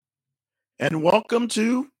And welcome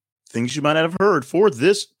to Things You Might Not Have Heard for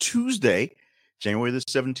this Tuesday, January the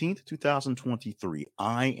 17th, 2023.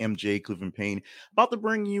 I am Jay Cleveland Payne, about to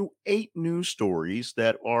bring you 8 news stories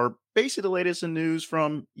that are basically the latest in news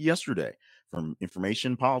from yesterday. From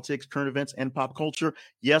information, politics, current events, and pop culture.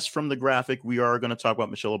 Yes, from the graphic, we are going to talk about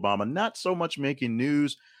Michelle Obama, not so much making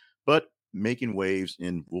news, but making waves,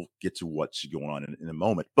 and we'll get to what's going on in a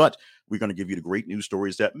moment. But we're going to give you the great news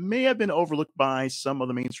stories that may have been overlooked by some of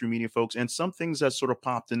the mainstream media folks, and some things that sort of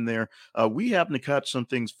popped in there. We happened to catch some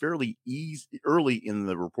things fairly early in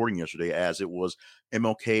the reporting yesterday, as it was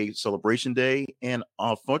MLK Celebration Day, and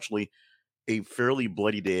unfortunately, a fairly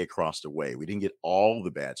bloody day across the way. We didn't get all the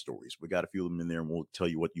bad stories. We got a few of them in there, and we'll tell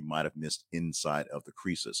you what you might have missed inside of the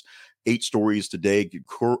creases. 8 stories today.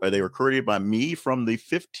 They were curated by me from the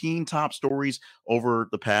 15 top stories over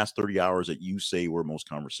the past 30 hours that you say were most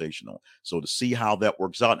conversational. So to see how that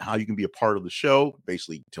works out and how you can be a part of the show,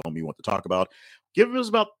 basically tell me what to talk about, give us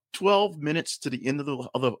about 12 minutes to the end of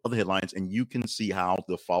the headlines, and you can see how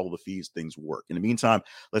the follow the feeds things work. In the meantime,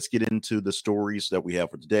 let's get into the stories that we have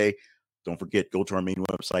for today. Don't forget, go to our main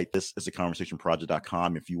website. This is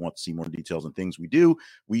theconversationproject.com. If you want to see more details and things we do,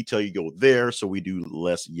 we tell you go there so we do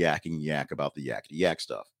less yakking yak about the yakety yak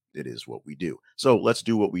stuff. It is what we do. So let's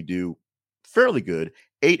do what we do fairly good.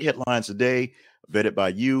 8 headlines a day, vetted by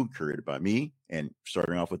you, curated by me, and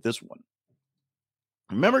starting off with this one.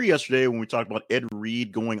 Remember yesterday when we talked about Ed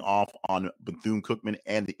Reed going off on Bethune-Cookman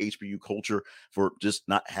and the HBU culture for just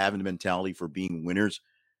not having the mentality for being winners?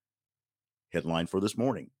 Headline for this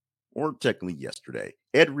morning, or technically yesterday.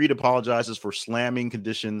 Ed Reed apologizes for slamming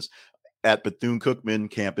conditions at Bethune-Cookman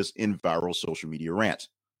campus in viral social media rant.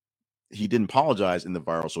 He didn't apologize in the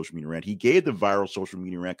viral social media rant. He gave the viral social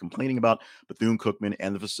media rant complaining about Bethune-Cookman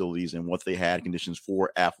and the facilities and what they had conditions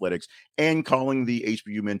for athletics, and calling the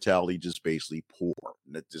HBU mentality just basically poor,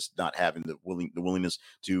 just not having the willingness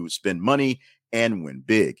to spend money and win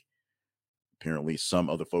big. Apparently, some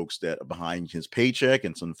other folks that are behind his paycheck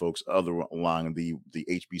and some folks other along the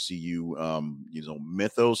HBCU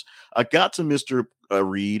mythos got to Mr.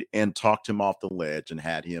 Reed and talked him off the ledge and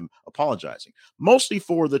had him apologizing, mostly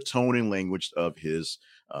for the tone and language of his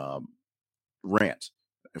rant.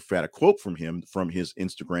 I've had a quote from him from his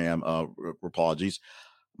Instagram apologies.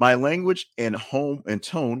 My language and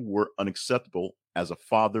tone were unacceptable as a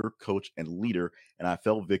father, coach, and leader, and I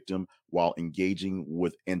fell victim while engaging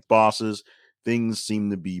with bosses. Things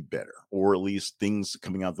seem to be better, or at least things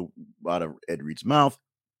coming out of Ed Reed's mouth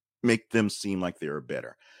make them seem like they're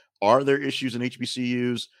better. Are there issues in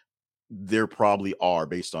HBCUs? There probably are,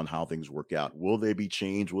 based on how things work out. Will they be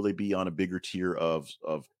changed? Will they be on a bigger tier of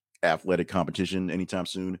athletic competition anytime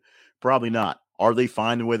soon? Probably not. Are they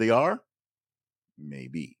fine the way they are?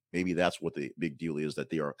 Maybe that's what the big deal is,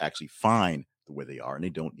 that they are actually fine the way they are and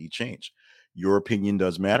they don't need change. Your opinion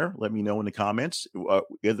does matter. Let me know in the comments.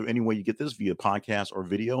 Either any way you get this, via podcast or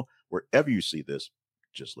video, wherever you see this,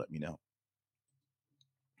 just let me know.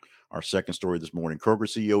 Our second story this morning: Kroger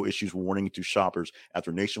CEO issues warning to shoppers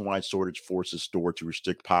after nationwide shortage forces store to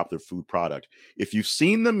restrict popular food product. If you've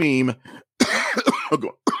seen the meme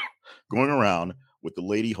going around with the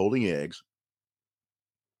lady holding eggs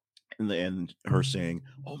and her saying,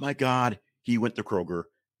 "Oh my God, he went to Kroger,"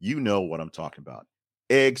 you know what I'm talking about.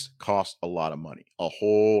 Eggs cost a lot of money, a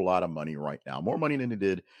whole lot of money right now, more money than they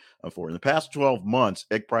did before. In the past 12 months,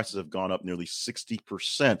 egg prices have gone up nearly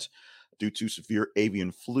 60% due to severe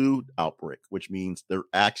avian flu outbreak, which means there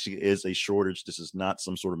actually is a shortage. This is not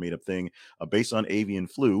some sort of made up thing based on avian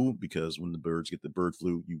flu, because when the birds get the bird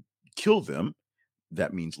flu, you kill them.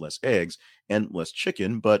 That means less eggs and less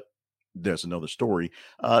chicken, but there's another story.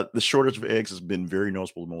 The shortage of eggs has been very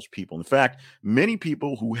noticeable to most people. In fact, many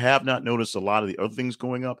people who have not noticed a lot of the other things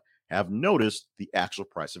going up have noticed the actual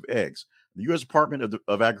price of eggs. The U.S. Department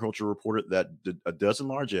of Agriculture reported that a dozen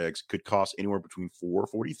large eggs could cost anywhere between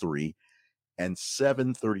 $4.43 and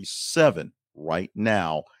 $7.37 right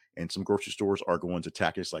now. And some grocery stores are going to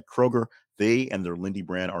tactics like Kroger. They and their Lindy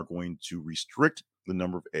brand are going to restrict the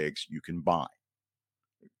number of eggs you can buy.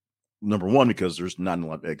 Number one, because there's not a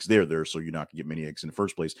lot of eggs there, so you're not going to get many eggs in the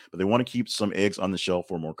first place. But they want to keep some eggs on the shelf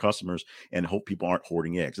for more customers and hope people aren't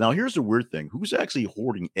hoarding eggs. Now, here's the weird thing. Who's actually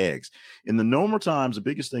hoarding eggs? In the normal times, the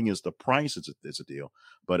biggest thing is the price. It's a deal.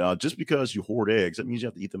 But just because you hoard eggs, that means you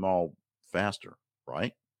have to eat them all faster,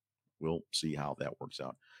 right? We'll see how that works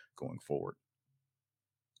out going forward.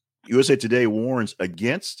 USA Today warns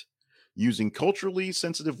against using culturally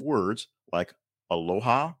sensitive words like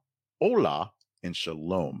aloha, hola, and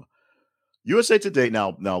shalom. USA Today.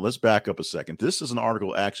 Now let's back up a second. This is an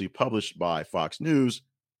article actually published by Fox News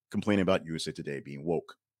complaining about USA Today being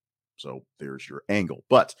woke. So there's your angle.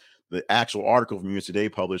 But the actual article from US Today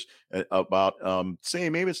published about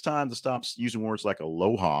saying maybe it's time to stop using words like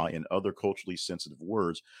aloha and other culturally sensitive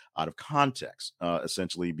words out of context,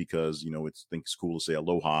 essentially because, it's think it's cool to say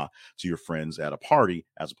aloha to your friends at a party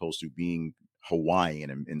as opposed to being Hawaiian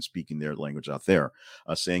and speaking their language out there.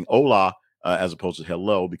 Saying hola as opposed to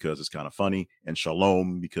hello because it's kind of funny, and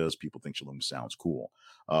shalom because people think shalom sounds cool.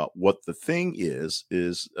 What the thing is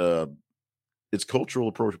it's cultural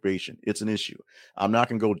appropriation. It's an issue. I'm not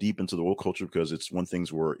going to go deep into the woke culture because it's one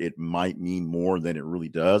things where it might mean more than it really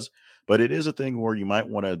does, but it is a thing where you might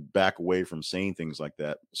want to back away from saying things like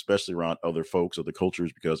that, especially around other folks, other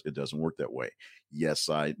cultures, because it doesn't work that way. Yes,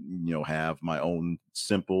 I have my own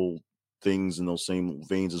simple things in those same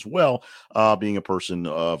veins as well. Being a person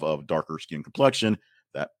of darker skin complexion,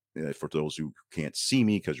 that for those who can't see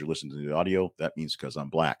me because you're listening to the audio, that means because I'm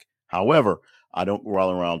black. However, I don't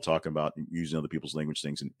roll around talking about using other people's language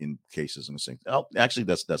things in cases and saying, oh, actually,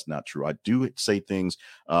 that's not true. I do say things,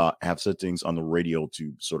 have said things on the radio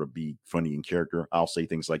to sort of be funny in character. I'll say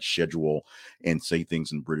things like schedule and say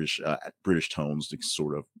things in British tones to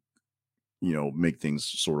sort of, make things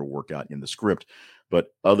sort of work out in the script.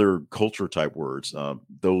 But other culture type words,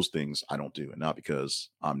 those things I don't do. And not because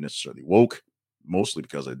I'm necessarily woke, mostly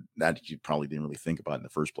because that you probably didn't really think about in the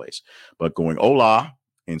first place. But going hola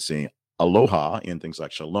and saying aloha and things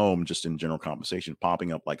like shalom, just in general conversation,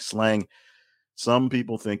 popping up like slang, some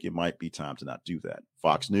people think it might be time to not do that.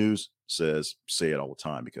 Fox News says say it all the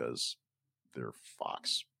time because they're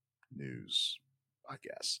Fox News, I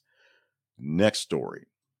guess. Next story.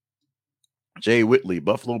 Jay Whitley,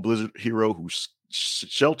 Buffalo Blizzard hero who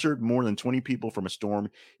sheltered more than 20 people from a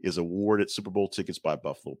storm, is awarded Super Bowl tickets by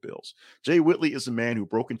Buffalo Bills. Jay Whitley is a man who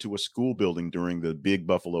broke into a school building during the big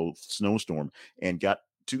Buffalo snowstorm and got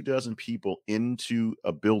 24 people into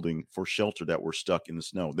a building for shelter that were stuck in the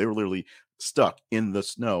snow. They were literally stuck in the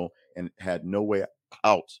snow and had no way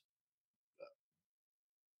out.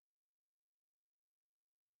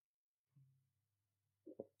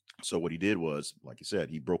 So what he did was, like you said,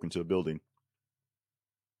 he broke into a building,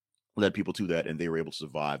 led people to that, and they were able to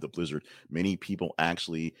survive the blizzard. Many people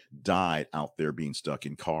actually died out there being stuck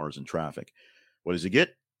in cars and traffic. What does he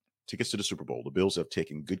get? Tickets to the Super Bowl. The Bills have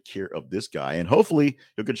taken good care of this guy, and hopefully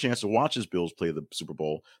you'll get a chance to watch his Bills play the Super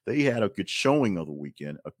Bowl. They had a good showing of the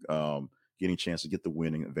weekend, getting a chance to get the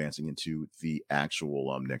win and advancing into the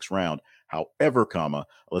actual next round. However,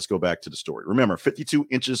 let's go back to the story. Remember, 52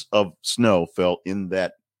 inches of snow fell in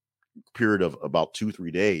that period of about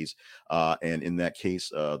 2-3 days, and in that case,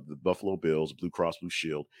 the Buffalo Bills, Blue Cross Blue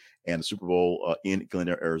Shield, and the Super Bowl in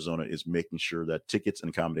Glendale, Arizona, is making sure that tickets and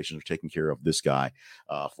accommodations are taken care of this guy,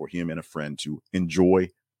 for him and a friend to enjoy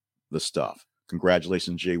the stuff.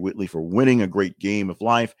 Congratulations, Jay Whitley, for winning a great game of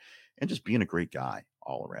life and just being a great guy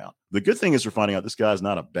all around. The good thing is we're finding out this guy is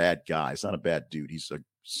not a bad guy. He's not a bad dude.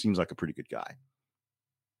 Seems like a pretty good guy.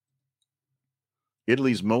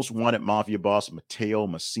 Italy's most wanted mafia boss, Matteo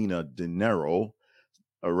Messina Denaro,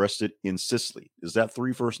 arrested in Sicily. Is that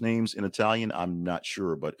 3 first names in Italian? I'm not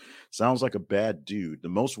sure, but sounds like a bad dude. The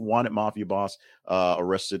most wanted mafia boss,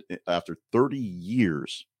 arrested after 30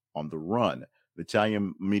 years on the run. The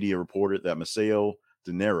Italian media reported that Matteo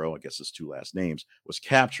Denaro, I guess his 2 last names, was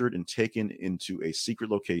captured and taken into a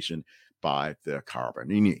secret location by the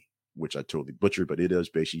Carabinieri, which I totally butchered, but it is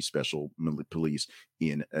basically special police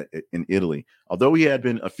in Italy. Although he had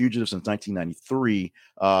been a fugitive since 1993,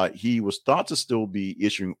 he was thought to still be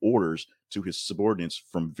issuing orders to his subordinates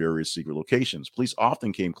from various secret locations. Police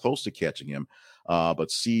often came close to catching him, but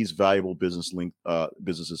seized valuable businesses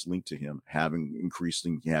linked to him, having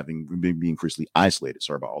been increasingly isolated.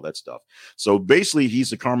 Sorry about all that stuff. So basically, he's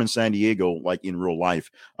the Carmen Sandiego, like in real life,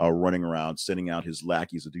 running around, sending out his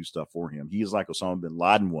lackeys to do stuff for him. He is like Osama bin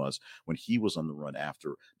Laden was when he was on the run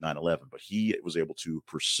after 9/11, but he was able to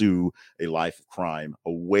pursue a life of crime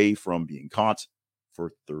away from being caught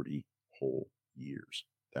for 30 whole years.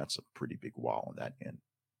 That's a pretty big wall on that end.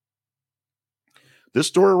 This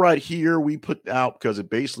story right here, we put out because it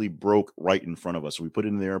basically broke right in front of us. So we put it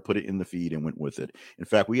in there, put it in the feed, and went with it. In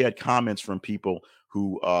fact, we had comments from people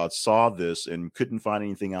who saw this and couldn't find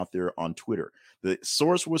anything out there on Twitter. The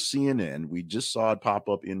source was CNN. We just saw it pop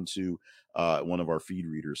up into one of our feed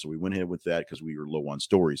readers. So we went ahead with that because we were low on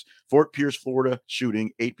stories. Fort Pierce, Florida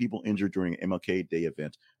shooting, 8 people injured during an MLK Day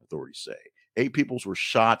event, authorities say. 8 people were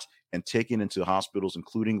shot and taken into hospitals,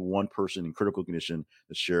 including 1 person in critical condition,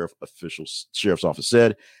 the sheriff's office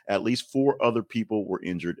said. At least 4 other people were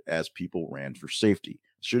injured as people ran for safety.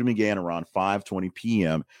 The shooting began around 5:20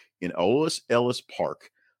 p.m. in Ellis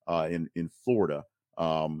Park in Florida,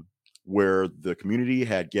 where the community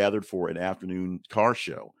had gathered for an afternoon car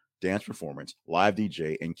show. dance performance, live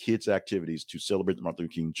DJ, and kids' activities to celebrate the Martin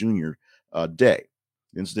Luther King Jr. Day.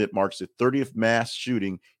 The incident marks the 30th mass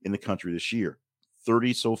shooting in the country this year.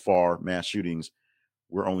 30 so far mass shootings.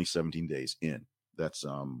 We're only 17 days in. That's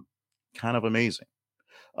kind of amazing.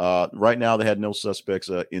 Right now, they had no suspects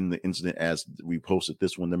in the incident as we posted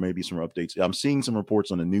this one. There may be some updates. I'm seeing some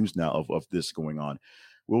reports on the news now of this going on.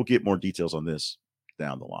 We'll get more details on this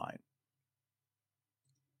down the line.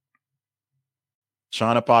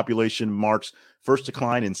 China population marks first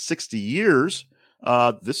decline in 60 years.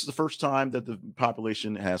 This is the first time that the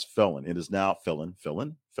population has fallen. It is now fallen.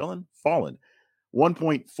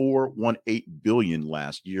 1.418 billion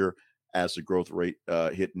last year as the growth rate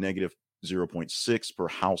hit negative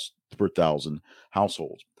 0.6 per thousand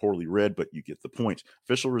households. Poorly read, but you get the point.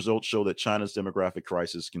 Official results show that China's demographic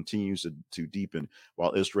crisis continues to deepen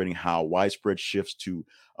while illustrating how widespread shifts to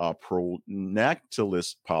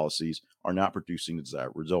pro-natalist policies are not producing the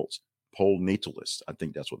desired results. Natalist, I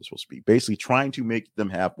think that's what it's supposed to be. Basically trying to make them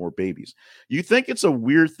have more babies. You think it's a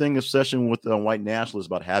weird thing, obsession with white nationalists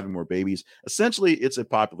about having more babies. Essentially, it's a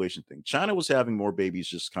population thing. China was having more babies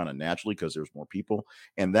just kind of naturally because there's more people.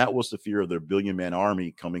 And that was the fear of their billion-man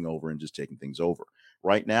army coming over and just taking things over.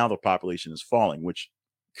 Right now, the population is falling, which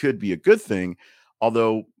could be a good thing.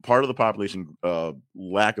 Although part of the population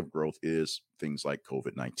lack of growth is things like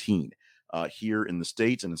COVID-19. Here in the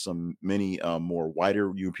States and in many more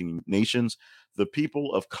wider European nations, the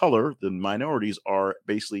people of color, the minorities, are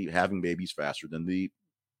basically having babies faster than the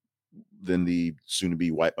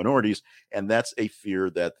soon-to-be white minorities, and that's a fear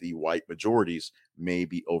that the white majorities may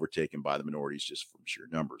be overtaken by the minorities just from sheer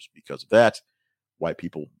numbers. Because of that, white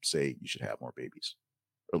people say you should have more babies.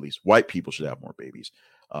 Or at least white people should have more babies.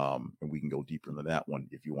 And we can go deeper into that one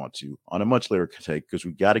if you want to on a much later take, because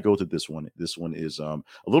we got to go to this one. This one is a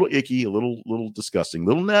little icky, a little disgusting, a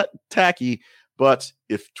little net tacky. But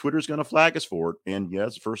if Twitter's going to flag us for it, and yeah,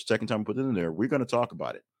 it's the second time we put it in there, we're going to talk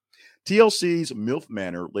about it. TLC's MILF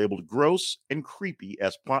Manor labeled gross and creepy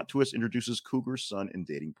as plot twist introduces cougar's son in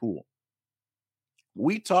dating pool.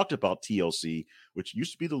 We talked about TLC, which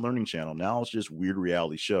used to be the Learning Channel. Now it's just weird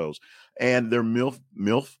reality shows. And their MILF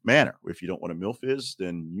Manor. If you don't know what a MILF is,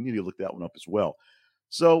 then you need to look that one up as well.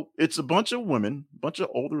 So it's a bunch of women, a bunch of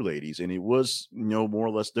older ladies, and it was, more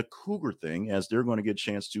or less the cougar thing, as they're going to get a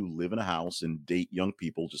chance to live in a house and date young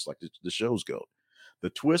people just like the shows go. The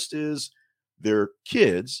twist is their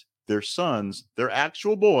kids, their sons, their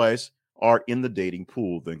actual boys are in the dating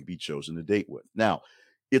pool that can be chosen to date with. Now,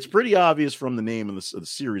 it's pretty obvious from the name of the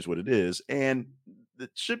series what it is, and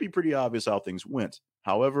it should be pretty obvious how things went.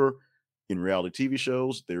 However, in reality TV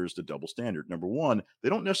shows, there's the double standard. Number one, they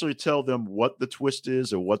don't necessarily tell them what the twist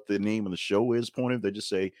is or what the name of the show is pointed. They just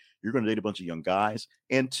say, you're going to date a bunch of young guys.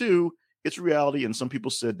 And two, it's reality, and some people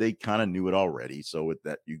said they kind of knew it already, so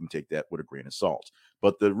that you can take that with a grain of salt.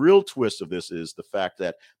 But the real twist of this is the fact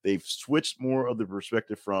that they've switched more of the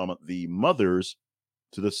perspective from the mothers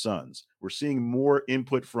to the sons. We're seeing more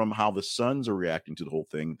input from how the sons are reacting to the whole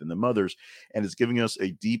thing than the mothers, and it's giving us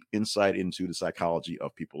a deep insight into the psychology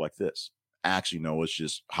of people like this. Actually, no, it's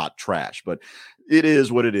just hot trash, but it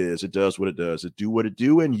is what it is. It does what it does. It do what it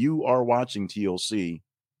do, and you are watching TLC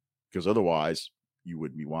because otherwise you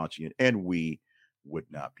wouldn't be watching it, and we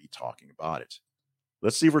would not be talking about it.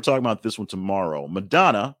 Let's see if we're talking about this one tomorrow.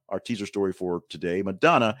 Madonna, our teaser story for today,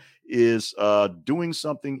 Madonna is doing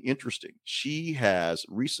something interesting. She has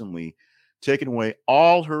recently taken away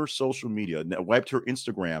all her social media, wiped her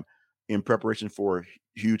Instagram in preparation for a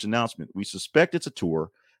huge announcement. We suspect it's a tour.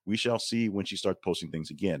 We shall see when she starts posting things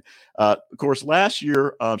again. Of course, last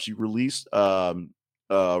year, she released a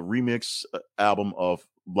remix album of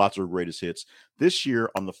lots of her greatest hits. This year,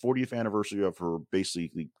 on the 40th anniversary of her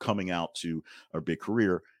basically coming out to her big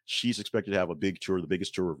career, she's expected to have a big tour, the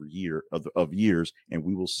biggest tour of years, and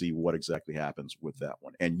we will see what exactly happens with that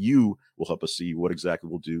one. And you will help us see what exactly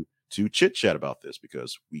we'll do to chit chat about this,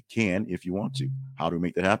 because we can if you want to. How do we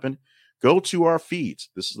make that happen? Go to our feeds.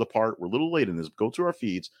 This is the part, we're a little late in this. Go to our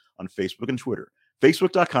feeds on Facebook and Twitter.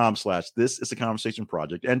 Facebook.com/This Is the Conversation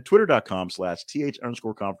Project and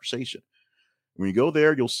Twitter.com/TH_conversation. When you go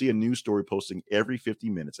there, you'll see a news story posting every 50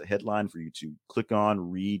 minutes, a headline for you to click on,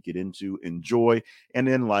 read, get into, enjoy, and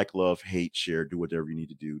then like, love, hate, share, do whatever you need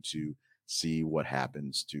to do to see what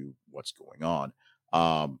happens to what's going on.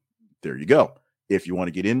 There you go. If you want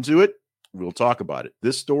to get into it, we'll talk about it.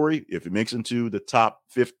 This story, if it makes into the top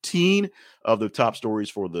 15 of the top stories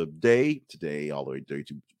for the day, today all the way to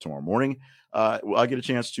tomorrow morning, I'll get a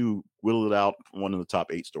chance to whittle it out one of the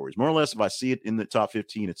top 8 stories. More or less, if I see it in the top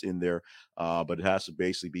 15, it's in there. But it has to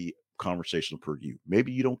basically be conversational per you.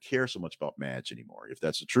 Maybe you don't care so much about Madge anymore. If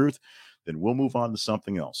that's the truth, then we'll move on to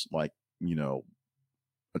something else, like,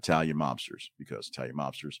 Italian mobsters, because Italian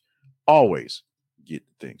mobsters always get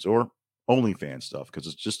things, or OnlyFans stuff, because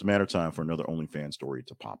it's just a matter of time for another OnlyFans story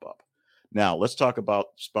to pop up. Now, let's talk about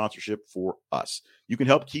sponsorship for us. You can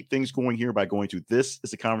help keep things going here by going to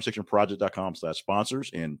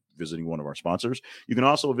thisisaconversationproject.com/sponsors and visiting one of our sponsors. You can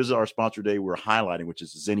also visit our sponsor today we're highlighting, which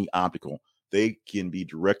is Zenni Optical. They can be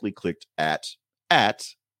directly clicked at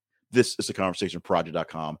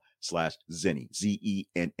thisisaconversationproject.com/Zenni, Zenni.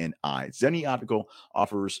 Zenni Optical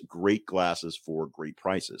offers great glasses for great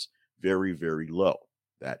prices. Very, very low.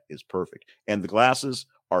 That is perfect. And the glasses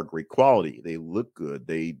are great quality. They look good.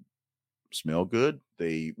 They smell good.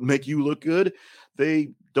 They make you look good.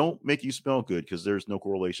 They don't make you smell good because there's no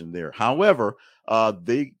correlation there. However,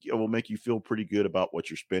 they will make you feel pretty good about what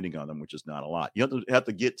you're spending on them, which is not a lot. You have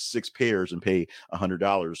to get 6 pairs and pay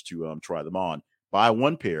 $100 to try them on. Buy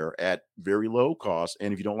 1 pair at very low cost,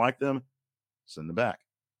 and if you don't like them, send them back.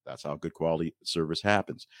 That's how good quality service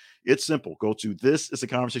happens. It's simple. Go to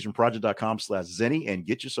thisisaconversationproject.com/Zenni and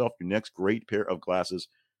get yourself your next great pair of glasses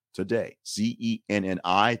today. Zenni.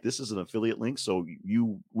 This is an affiliate link, so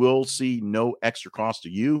you will see no extra cost to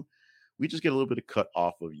you. We just get a little bit of cut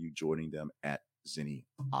off of you joining them at Zenni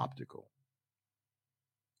Optical.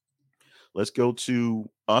 Let's go to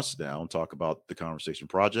us now and talk about the Conversation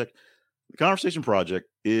Project. The Conversation Project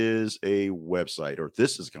is a website, or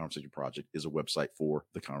This is a Conversation Project is a website for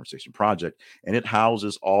the Conversation Project, and it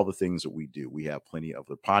houses all the things that we do. We have plenty of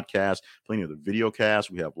the podcasts, plenty of the video casts.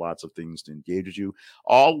 We have lots of things to engage with you,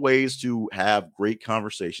 all ways to have great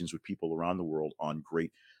conversations with people around the world on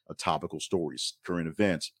great topical stories, current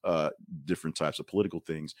events, different types of political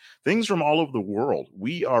things from all over the world.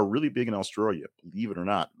 We are really big in Australia, believe it or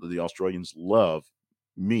not. The Australians love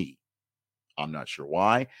me. I'm not sure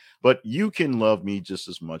why, but you can love me just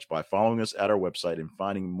as much by following us at our website and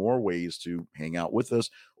finding more ways to hang out with us.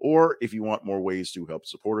 Or if you want more ways to help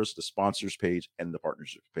support us, the sponsors page and the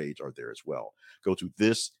partnerships page are there as well. Go to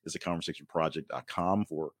thisisaconversationproject.com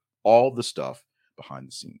for all the stuff behind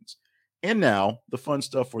the scenes. And now the fun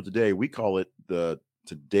stuff for today. We call it the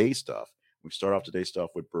Today Stuff. We start off today's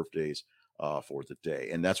stuff with birthdays for the day.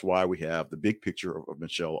 And that's why we have the big picture of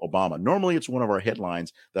Michelle Obama. Normally, it's one of our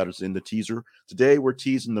headlines that is in the teaser. Today, we're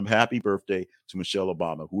teasing the happy birthday to Michelle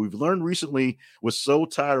Obama, who we've learned recently was so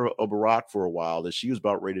tired of Barack for a while that she was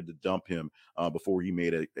about ready to dump him before he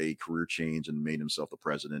made a career change and made himself the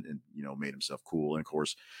president and, made himself cool. And of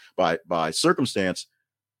course, by circumstance,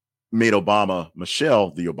 made Michelle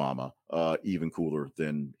the Obama, even cooler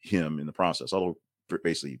than him in the process. Although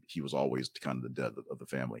basically he was always kind of the dead of the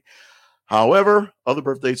family. However, other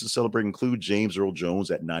birthdays to celebrate include James Earl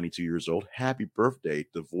Jones at 92 years old. Happy birthday,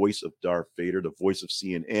 the voice of Darth Vader, the voice of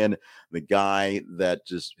CNN, the guy that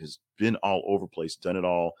just has been all over the place, done it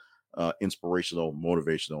all, inspirational,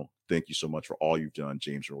 motivational. Thank you so much for all you've done,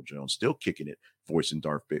 James Earl Jones. Still kicking it, voicing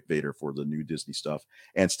Darth Vader for the new Disney stuff.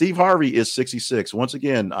 And Steve Harvey is 66. Once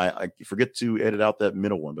again, I forget to edit out that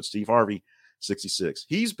middle one, but Steve Harvey, 66.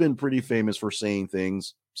 He's been pretty famous for saying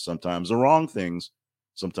things, sometimes the wrong things,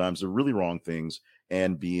 sometimes the really wrong things,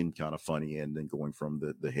 and being kind of funny, and then going from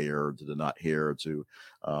the hair to the not hair to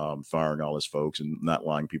firing all his folks and not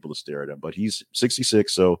allowing people to stare at him. But he's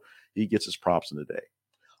 66, so he gets his props in the day.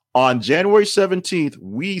 On January 17th,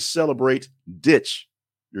 we celebrate Ditch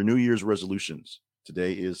Your New Year's Resolutions.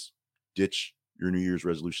 Today is Ditch Your New Year's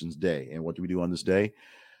Resolutions Day. And what do we do on this day?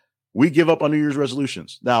 We give up on New Year's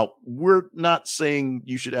resolutions. Now, we're not saying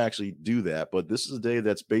you should actually do that, but this is a day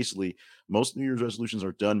that's basically most New Year's resolutions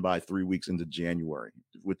are done by 3 weeks into January,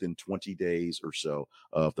 within 20 days or so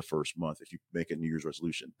of the first month. If you make a New Year's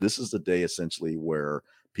resolution, this is the day essentially where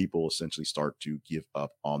people essentially start to give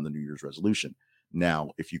up on the New Year's resolution.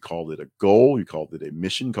 Now, if you call it a goal, you call it a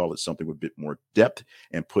mission, call it something with a bit more depth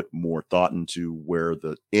and put more thought into where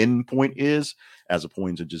the end point is, as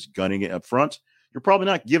opposed to just gunning it up front, you're probably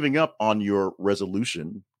not giving up on your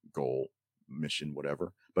resolution, goal, mission,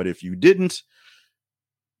 whatever. But if you didn't,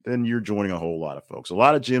 then you're joining a whole lot of folks. A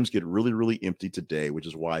lot of gyms get really, really empty today, which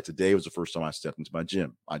is why today was the first time I stepped into my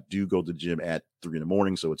gym. I do go to the gym at 3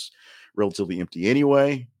 a.m, so it's relatively empty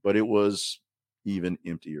anyway, but it was even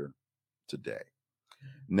emptier today.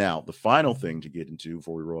 Now, the final thing to get into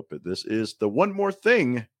before we roll up at this is the one more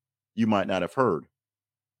thing you might not have heard.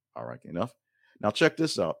 All right, enough. Now, check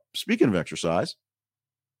this out. Speaking of exercise,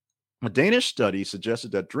 a Danish study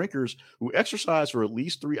suggested that drinkers who exercise for at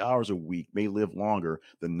least 3 hours a week may live longer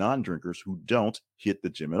than non-drinkers who don't hit the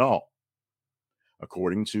gym at all.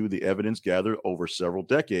 According to the evidence gathered over several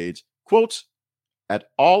decades, quote, At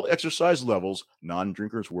all exercise levels,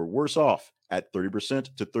 non-drinkers were worse off at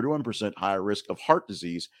 30% to 31% higher risk of heart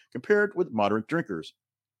disease compared with moderate drinkers.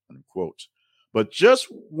 Unquote. But just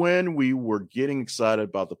when we were getting excited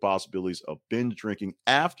about the possibilities of binge drinking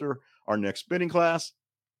after our next spinning class,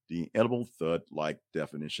 the edible thud-like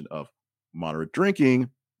definition of moderate drinking,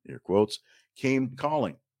 air quotes, came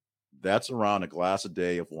calling. That's around a glass a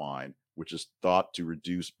day of wine, which is thought to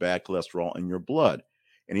reduce bad cholesterol in your blood.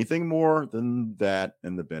 Anything more than that,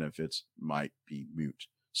 and the benefits might be moot.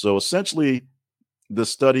 So essentially, the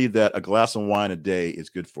study that a glass of wine a day is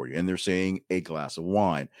good for you. And they're saying a glass of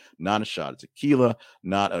wine, not a shot of tequila,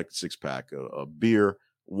 not a six pack of beer,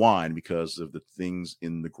 wine, because of the things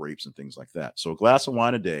in the grapes and things like that. So a glass of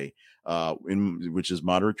wine a day, which is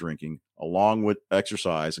moderate drinking, along with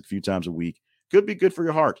exercise a few times a week, could be good for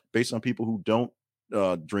your heart based on people who don't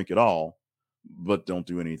drink at all, but don't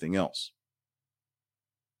do anything else.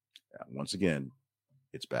 Once again,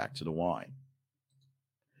 it's back to the wine.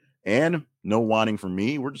 And no whining from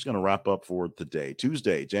me. We're just going to wrap up for today,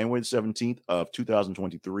 Tuesday, January the 17th of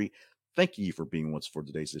 2023. Thank you for being with us for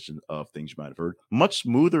today's edition of Things You Might Have Heard. Much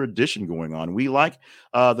smoother edition going on. We like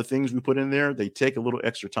the things we put in there. They take a little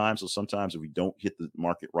extra time. So sometimes if we don't hit the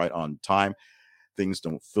market right on time, things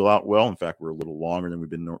don't fill out well. In fact, we're a little longer than we've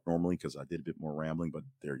been normally because I did a bit more rambling, but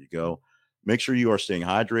there you go. Make sure you are staying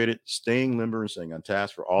hydrated, staying limber, and staying on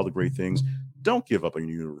task for all the great things. Don't give up on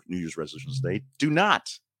your New Year's resolutions today. Do not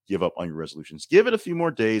give up on your resolutions. Give it a few more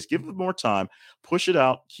days, give it more time, push it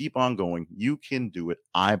out, keep on going. You can do it.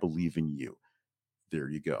 I believe in you. There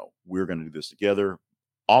you go. We're going to do this together.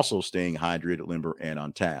 Also staying hydrated, limber, and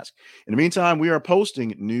on task. In the meantime, we are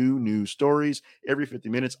posting new news stories every 50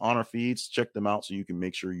 minutes on our feeds. Check them out so you can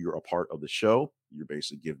make sure you're a part of the show. You're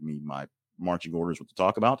basically giving me my marching orders what to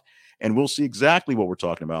talk about. And we'll see exactly what we're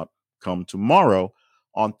talking about come tomorrow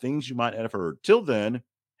on Things You Might Have Heard. Till then,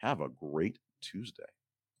 have a great Tuesday.